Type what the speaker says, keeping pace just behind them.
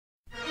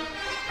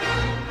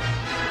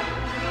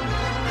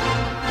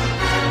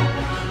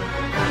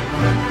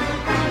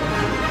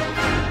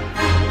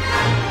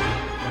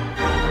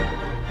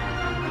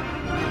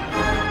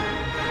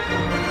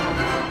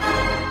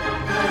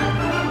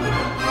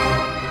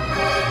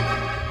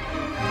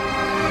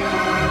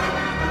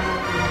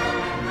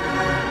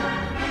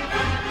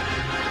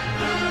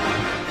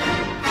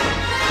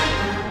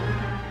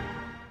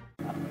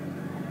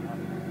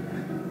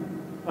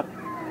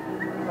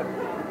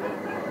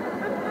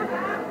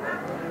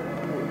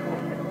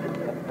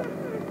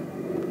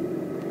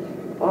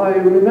I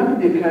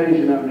remember the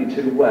occasion only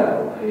too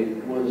well.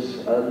 It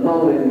was a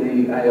lull in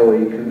the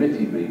AOE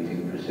committee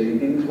meeting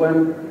proceedings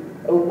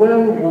when a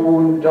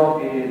well-worn,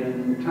 dog-eared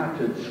and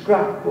tattered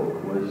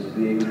scrapbook was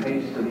being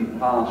hastily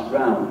passed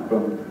round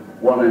from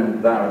one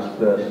embarrassed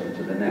person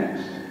to the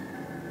next.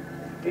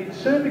 It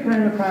soon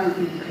became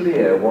apparently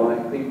clear why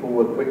people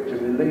were quick to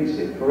release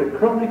it, for it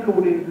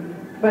chronicled in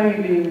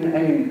fading,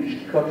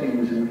 aged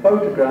cuttings and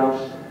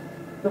photographs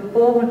the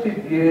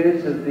formative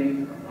years of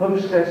the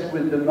hostess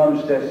with the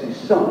mostess's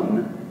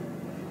son,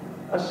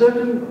 a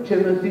certain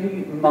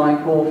Timothy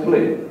Michael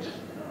Flint,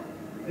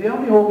 the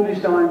only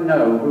organist I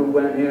know who,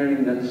 when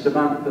hearing that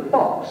Samantha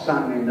Fox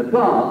sang in the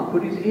barn,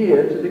 put his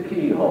ear to the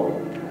keyhole.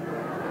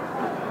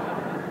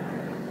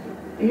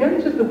 He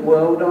entered the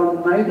world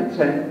on May the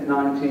 10th,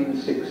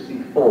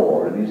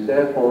 1964, and is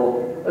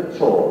therefore a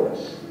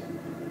Taurus.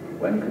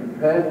 When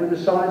compared with the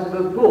size of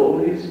a bull,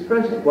 his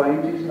present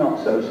weight is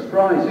not so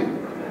surprising.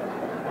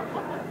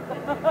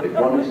 If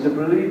one is to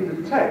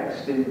believe the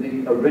text in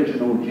the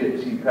original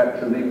Gypsy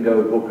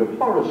Petrolingo book of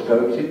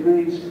horoscopes, it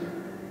reads,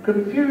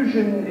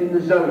 confusion in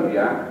the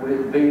zodiac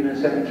with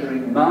Venus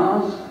entering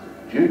Mars,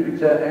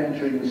 Jupiter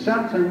entering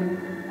Saturn,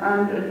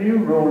 and a new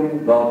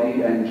ruling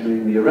body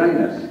entering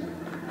Uranus.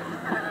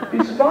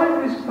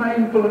 Despite this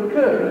painful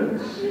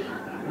occurrence,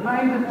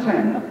 May the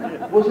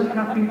 10th was a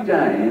happy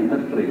day in the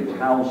Flint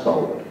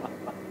household.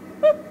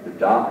 The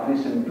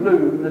darkness and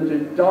gloom that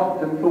had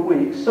dogged them for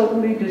weeks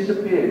suddenly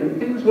disappeared and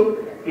things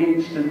looked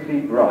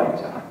instantly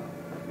brighter.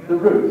 The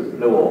roof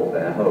blew off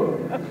their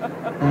home.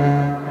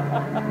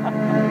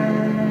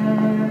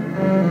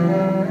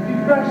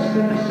 Depressed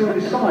and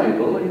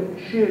suicidal,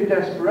 in sheer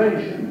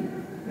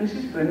desperation,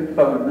 Mrs. Flint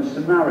phoned the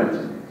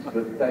Samaritans,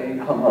 but they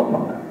hung up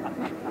on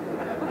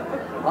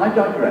her. I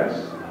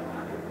digress.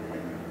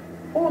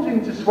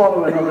 Pausing to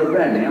swallow another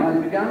Rennie, I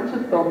began to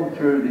thumb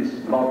through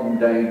this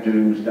modern-day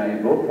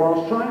doomsday book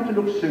whilst trying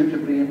to look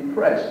suitably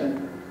impressed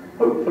and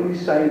hopefully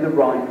say the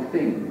right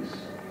things.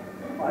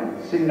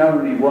 I'd seen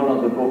only one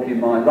other book in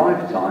my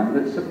lifetime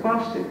that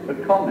surpassed it for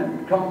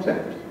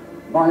content,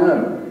 my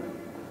own.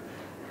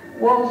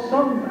 While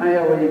some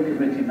AOE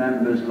committee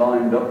members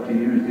lined up to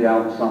use the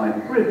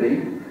outside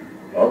privy,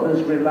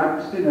 others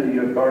relaxed in a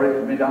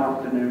euphoric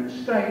mid-afternoon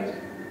state,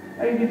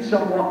 aided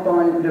somewhat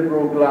by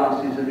liberal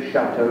glasses of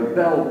Chateau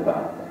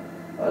Belpa,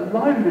 a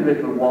lively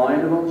little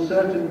wine of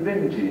uncertain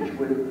vintage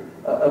with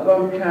a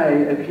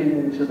bouquet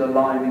akin to the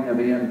lining of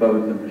Ian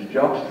Botham's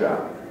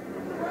jockstrap.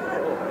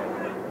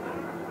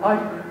 I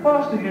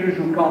passed the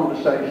usual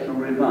conversational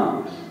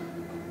remarks.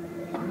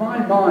 My,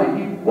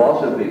 he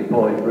was a big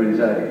boy for his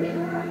age.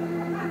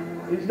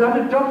 Is that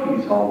a duck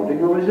he's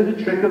holding, or is it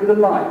a trick of the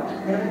light?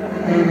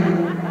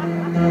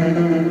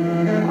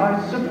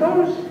 I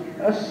suppose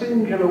a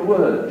singular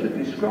word to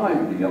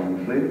describe the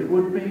young Flint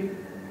would be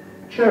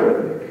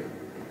cherubic.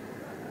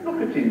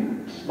 Look at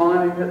him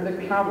smiling at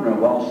the camera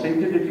while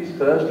seated at his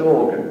first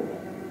organ.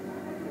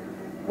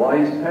 Why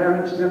his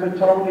parents never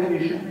told him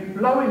he should be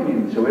blowing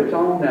into it,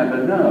 I'll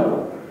never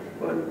know.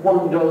 But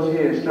one does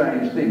hear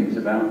strange things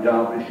about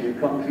Derbyshire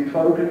country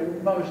folk,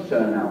 and most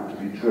turn out to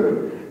be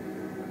true.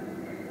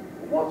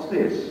 What's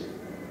this?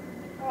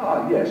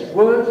 Ah, yes,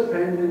 words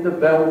penned in the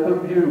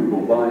Belper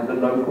Bugle by the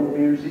local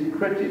music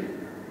critic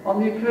on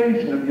the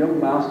occasion of young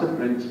Master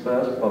Flint's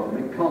first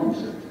public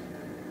concert.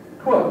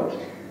 Quote,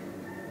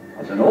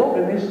 as an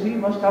organist he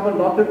must have a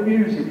lot of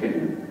music in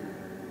him.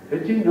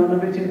 Pity none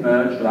of it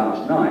emerged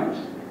last night.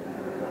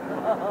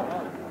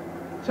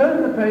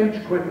 Turn the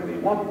page quickly.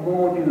 What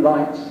more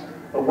delights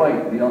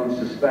await the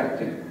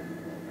unsuspecting?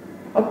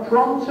 A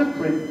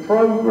pronto-print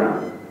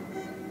programme.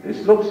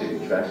 This looks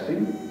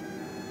interesting.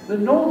 The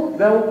North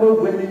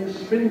Belper Women's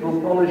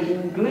Spindle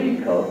Polishing Glee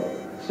Club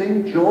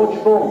sing George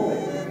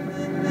Formby.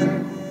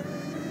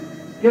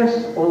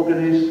 Guest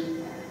organist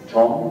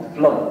Tom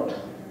Flint.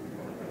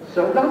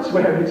 So that's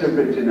where it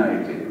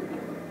originated.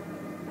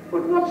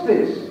 But what's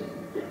this?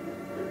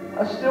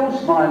 A still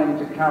smiling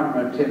to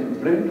camera Tim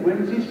Flint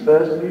wins his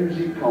first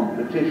music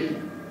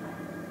competition.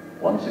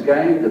 Once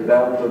again, the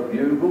Belper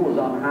Bugle was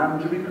on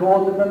hand to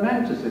record the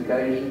momentous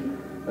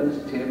occasion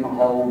as Tim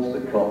holds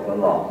the cup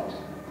aloft.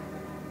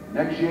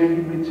 Next year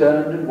he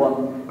returned and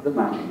won the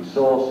matching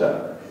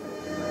saucer.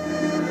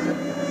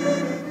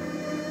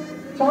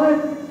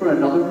 Time for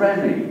another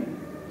Rennie.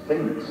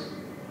 Thinks,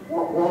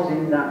 what was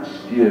in that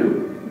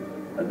stew?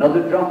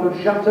 Another drop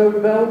of Chateau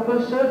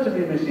Belper?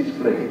 Certainly, Mrs.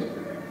 Flint.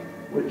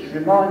 Which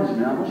reminds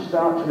me, I must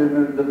start to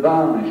remove the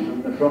varnish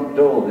from the front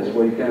door this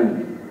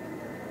weekend.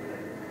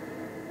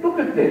 Look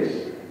at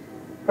this.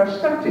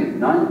 Prestatyn,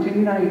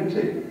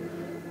 1980.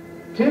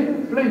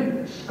 Tim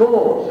Flint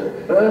scores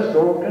at First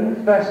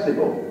Organ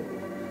Festival.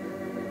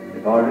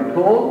 If I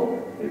recall,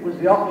 it was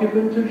the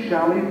occupant of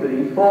Shally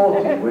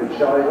B40,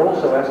 which I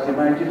also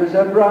estimated as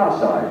her bra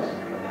size.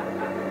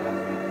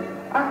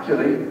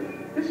 Actually,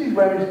 this is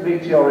where his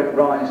meteoric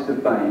rise to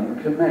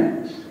fame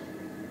commenced.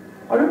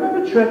 I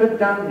remember Trevor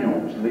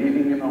Daniels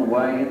leading him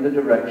away in the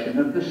direction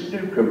of the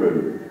snooker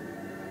room.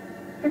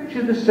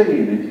 Picture the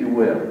scene, if you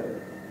will.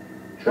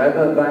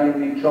 Trevor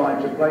vainly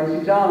tried to place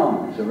his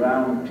arms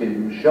around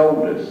Tim's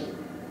shoulders,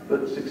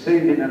 but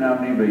succeeded in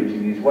only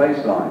reaching his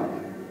waistline.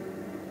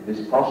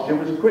 This posture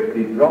was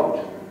quickly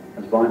dropped,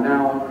 as by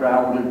now a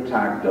crowd had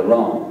tagged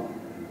along.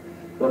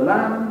 The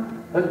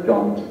lamb had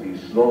gone to be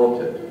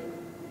slaughtered.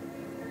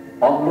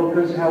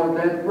 Onlookers held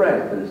their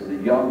breath as the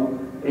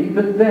young,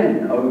 even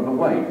then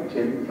overweight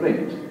Tim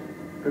Flint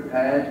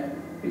prepared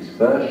his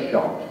first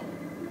shot.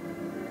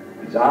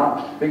 His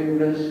arched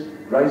fingers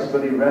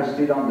gracefully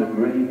rested on the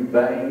green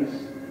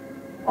baize,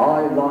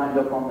 eye lined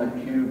up on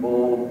the cue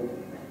ball,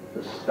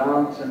 the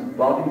stance and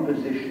body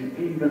position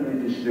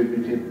evenly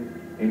distributed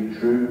in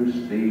true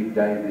Steve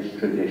Davis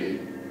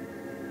tradition.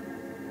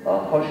 A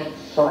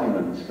hushed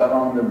silence fell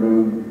on the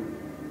room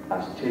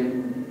as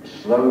Tim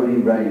slowly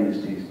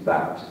raised his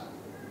bat.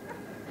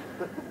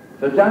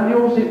 For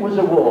Daniels it was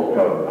a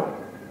walkover.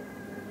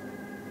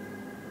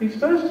 His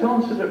first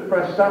concert at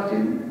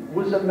Prestatyn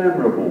was a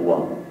memorable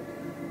one,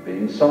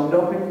 being summed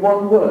up in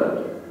one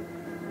word: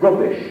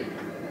 rubbish.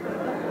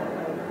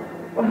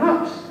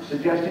 Perhaps,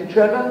 suggested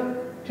Trevor,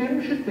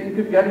 Tim should think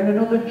of getting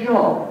another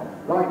job,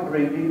 like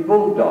breeding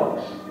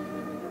bulldogs.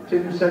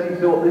 Tim said he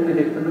thought they did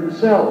it for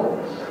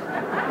themselves.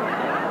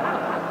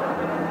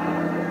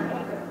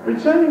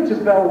 Returning to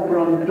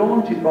Belper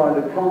undaunted by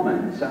the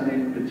comments, and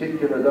in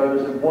particular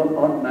those of one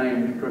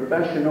unnamed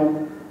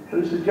professional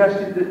who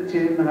suggested that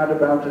Tim had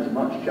about as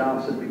much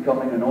chance of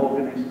becoming an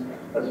organist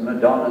as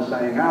Madonna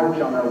saying ouch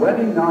on her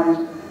wedding night,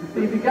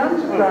 he began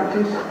to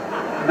practice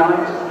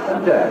night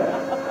and day.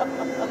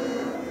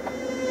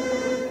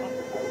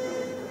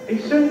 He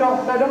soon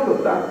got fed up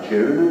of that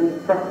tune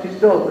and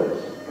practised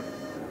others.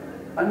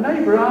 A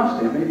neighbour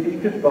asked him if he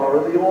could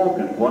borrow the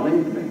organ one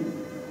evening.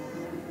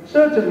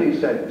 Certainly,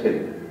 said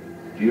Tim.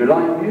 Do you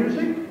like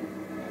music?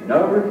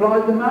 No,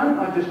 replied the man,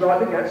 I'd just like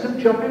to get some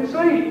chuffing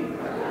sleep.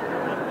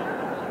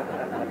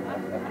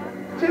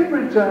 Tim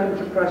returned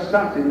to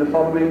Prestatyn the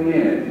following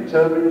year,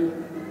 determined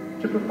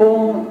to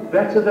perform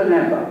better than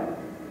ever.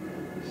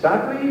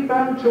 Sadly, he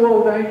found 2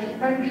 old age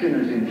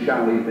pensioners in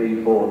Shally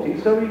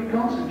B40, so he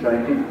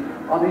concentrated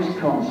on his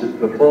concert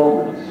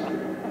performance.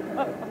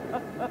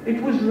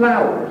 It was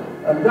loud,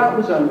 and that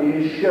was only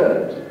his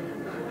shirt.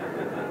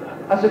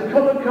 As a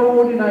colour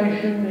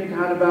coordination, it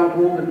had about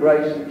all the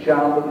grace and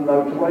charm of a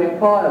motorway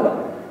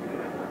pile-up.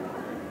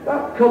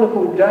 That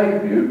colourful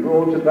debut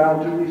brought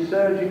about a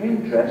resurging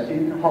interest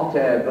in hot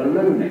air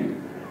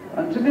ballooning,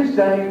 and to this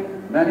day,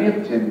 many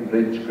of Tim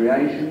Flint's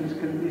creations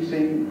can be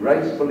seen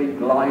gracefully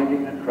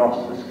gliding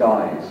across the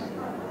skies,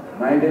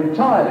 made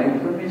entirely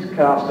from his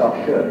cast-off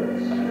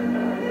shirts.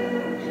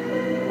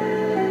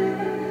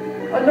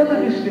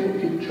 Another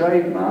distinctive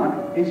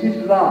trademark is his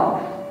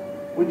laugh,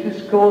 which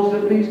has caused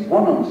at least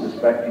one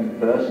unsuspecting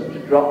person to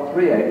drop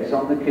 3 eggs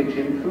on the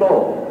kitchen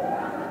floor.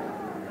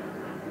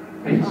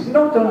 It's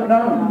not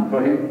unknown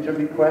for him to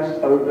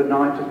request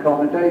overnight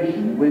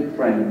accommodation with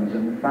friends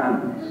and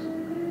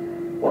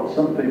fans. What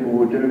some people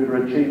would do for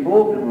a cheap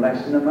organ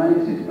lesson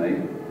amazes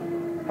me.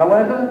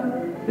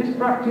 However, this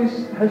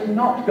practice has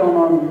not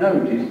gone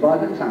unnoticed by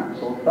the tax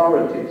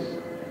authorities,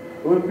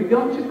 who have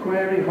begun to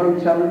query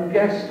hotel and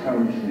guest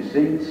homes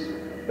receipts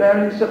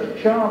bearing such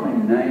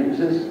charming names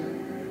as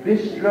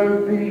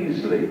Bistro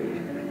Beasley,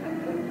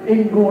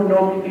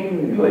 Inglenug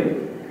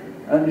Ingley,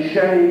 and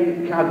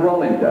Shea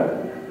Cadwallader.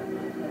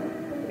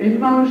 In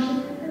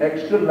most,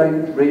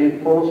 extra-length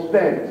reinforced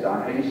beds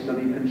are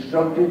hastily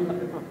constructed,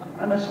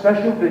 and a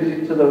special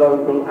visit to the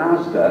local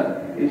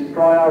Asda is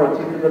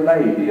priority for the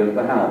lady of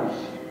the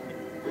house.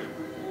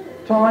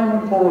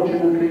 Time,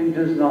 unfortunately,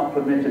 does not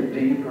permit a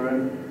deeper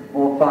and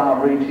more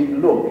far-reaching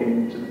look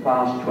into the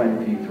past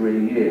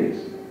 23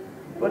 years.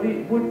 But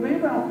it would be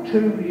about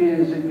 2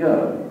 years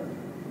ago,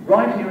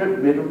 right here at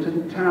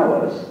Middleton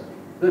Towers,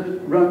 that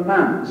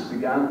romance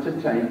began to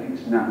take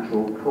its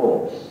natural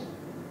course.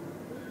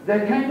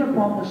 There came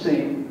upon the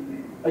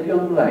scene a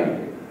young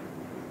lady.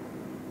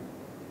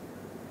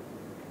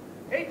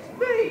 It's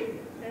me!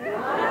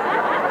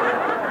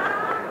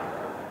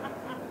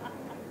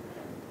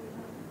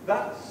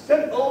 That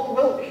simple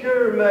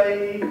Wiltshire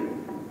maid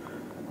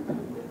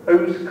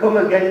who's come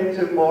again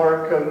to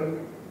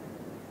Morecambe.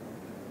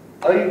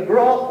 I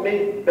brought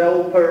me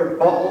Belper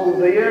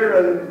bottles here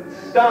and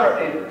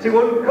started to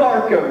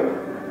uncork 'em.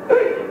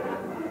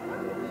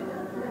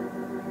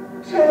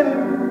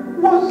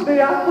 Tim was the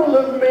apple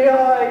of me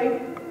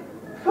eye,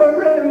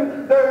 for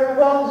him there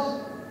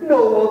was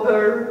no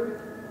other.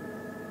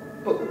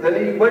 But then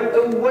he went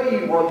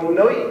away one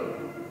night,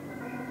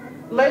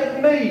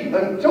 left me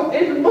and took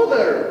his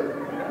mother.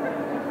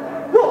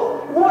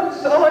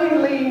 What's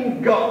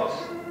Eileen got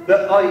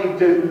that I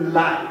do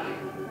lack?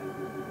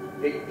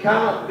 It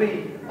can't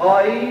be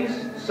eyes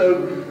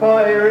so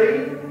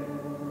fiery.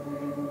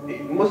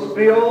 It must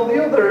be all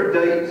the other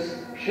dates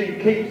she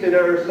keeps in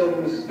her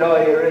son's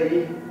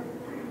diary.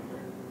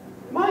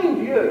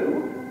 Mind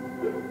you,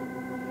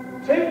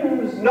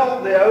 Tim's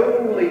not the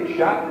only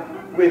chap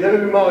with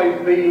whom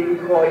I've been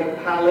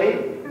quite pally.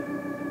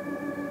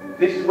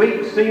 This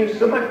week's seen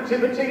some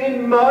activity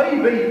in my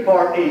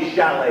B40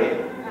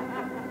 chalet.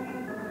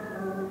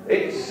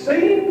 It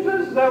seems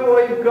as though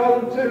I've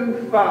gone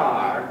too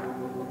far.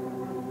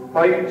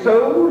 I'm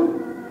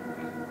told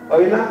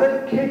I'll have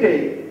a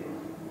kiddie.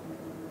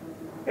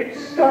 It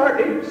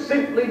started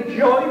simply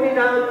joining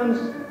hands,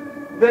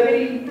 then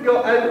he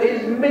got out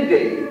his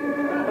MIDI.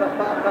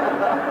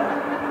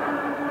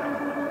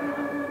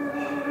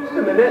 Just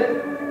a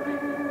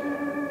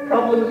minute.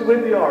 Problems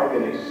with the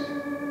organist.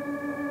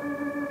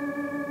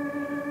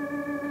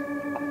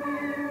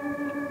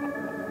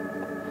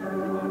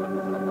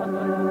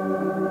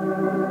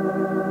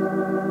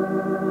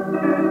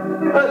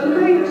 At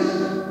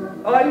least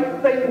I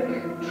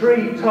think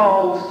tree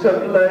talls to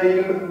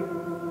blame,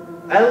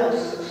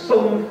 else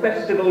some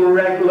festival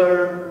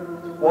reg'lar,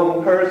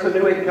 one person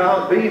who it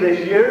can't be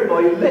this year,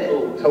 my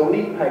little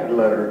Tony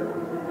Pegler.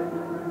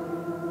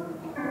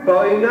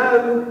 By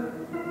now,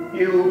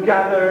 you'll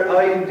gather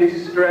I'm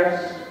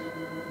distressed.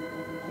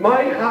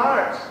 My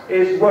heart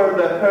is where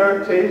the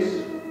hurt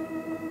is.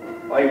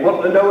 I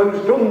want to know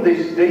who's done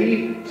this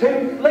deed,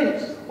 Tim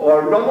Flint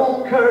or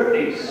Ronald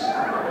Curtis.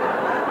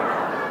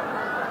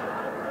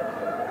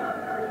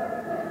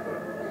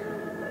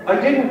 I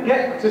didn't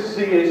get to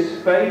see his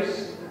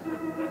face,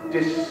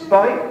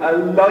 despite a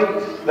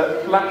light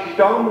that flashed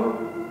on.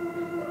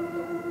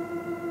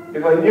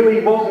 If I knew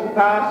he wasn't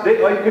past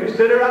it, I'd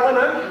consider Alan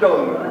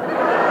Ashton.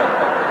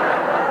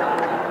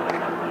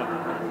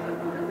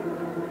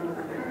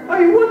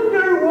 I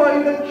wonder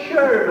why the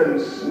chairman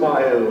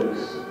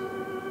smiles.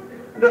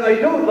 That I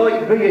don't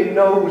like being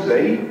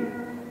nosy.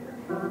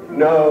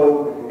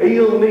 No,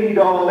 he'll need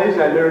all his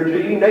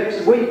energy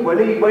next week when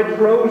he weds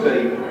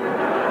Rosie.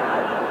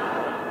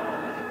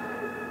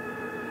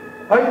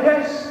 I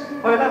guess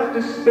I'll have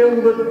to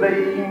spill the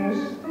beans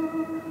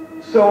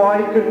so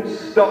I can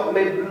stop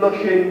me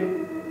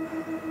blushing.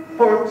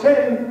 For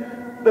Tim,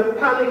 the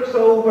panic's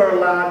over,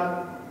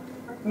 lad.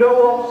 No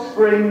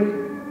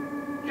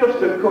offspring,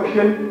 just a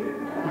cushion.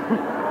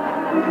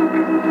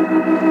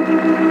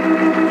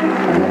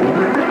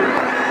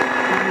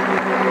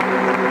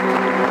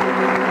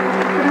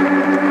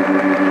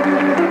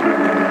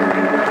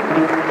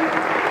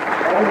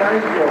 Oh,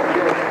 nice work,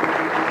 yes.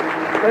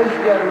 Ladies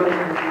and gentlemen,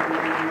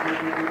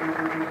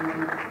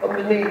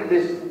 underneath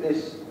this...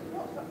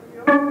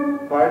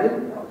 Pardon?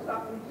 What's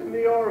happened to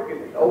the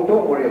organist? Oh,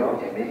 don't worry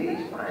about him,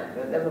 he's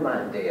fine. Never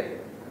mind, dear.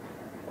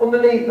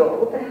 Underneath, though,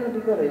 what the hell have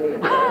you got in here?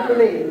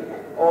 Underneath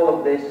all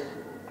of this,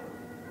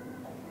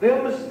 the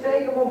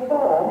unmistakable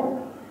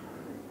form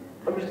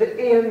of Mr.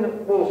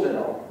 Ian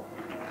Wolstenholme.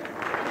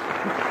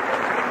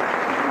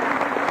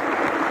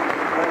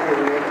 Thank you,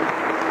 Ian.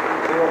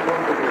 You're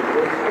welcome to do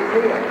this. It's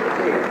here.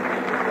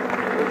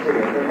 It's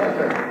here. That's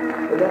right.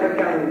 We never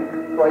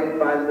can quite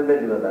find the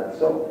middle of that,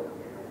 so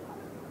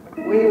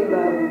we'll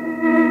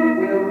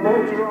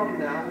motor on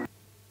now.